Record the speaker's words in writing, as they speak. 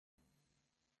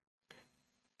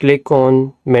Click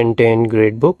on Maintain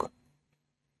Gradebook.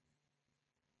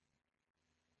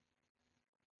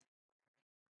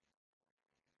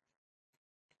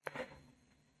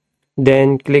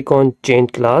 Then click on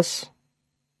Change Class.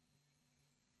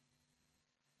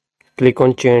 Click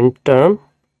on Change Term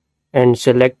and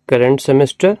select Current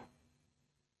Semester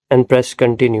and press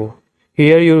Continue.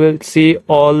 Here you will see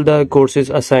all the courses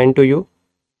assigned to you.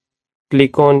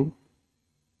 Click on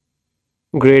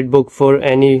Gradebook for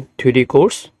any theory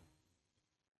course.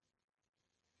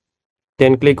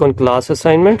 Then click on Class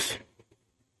Assignments.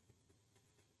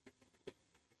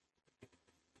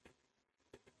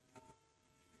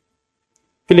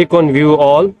 Click on View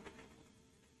All.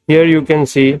 Here you can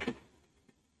see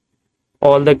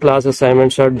all the class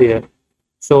assignments are there.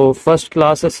 So first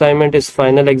class assignment is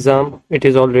final exam. It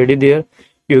is already there.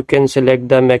 You can select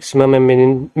the maximum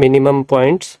and minimum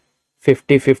points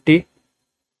 50-50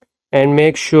 and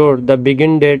make sure the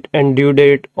begin date and due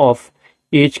date of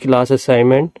each class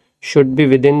assignment should be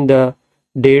within the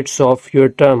dates of your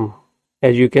term,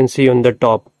 as you can see on the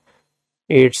top,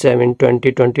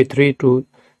 8/7/2023 to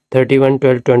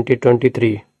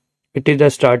 31/12/2023. It is the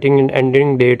starting and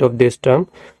ending date of this term.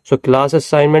 So class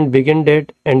assignment begin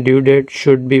date and due date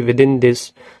should be within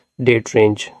this date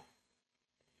range.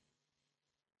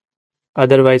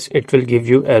 Otherwise it will give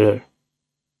you error.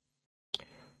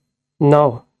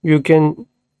 Now you can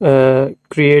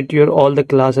create your all the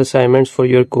class assignments for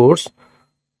your course.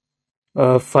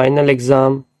 Final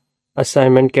exam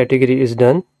assignment category is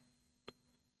done.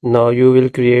 Now you will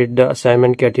create the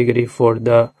assignment category for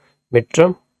the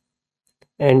midterm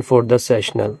and for the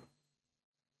sessional.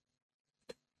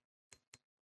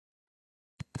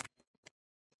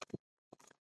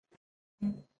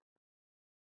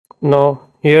 Now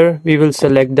here we will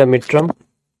select the midterm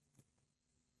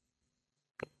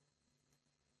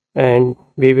and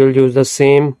we will use the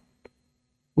same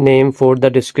name for the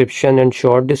description and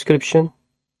short description.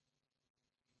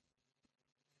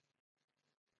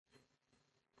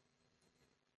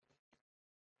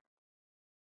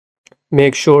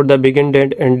 Make sure the begin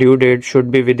date and due date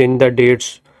should be within the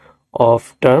dates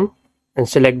of term and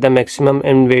select the maximum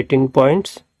and waiting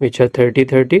points, which are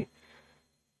 30-30.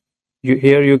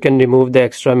 Here you can remove the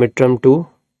extra midterm too.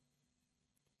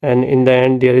 And in the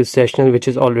end there is sessional, which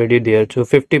is already there. So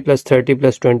 50 plus 30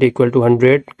 plus 20 equal to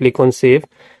 100. Click on save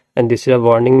and this is a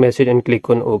warning message and click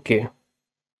on OK.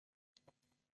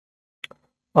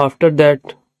 After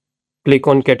that click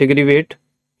on category weight.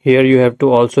 Here you have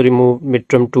to also remove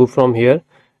midterm 2 from here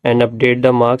and update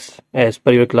the marks as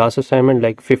per your class assignment,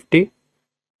 like 50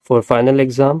 for final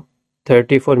exam,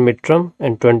 30 for midterm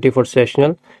and 20 for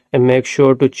sessional, and make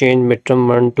sure to change midterm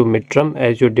 1 to midterm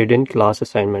as you did in class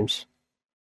assignments.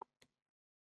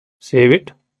 Save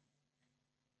it.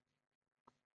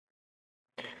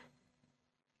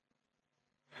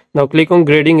 Now click on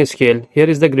grading scale. Here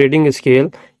is the grading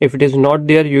scale. If it is not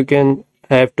there, you can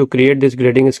have to create this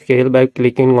grading scale by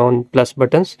clicking on plus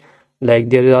buttons, like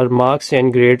there are marks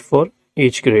and grade for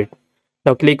each grade.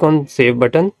 Now click on save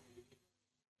button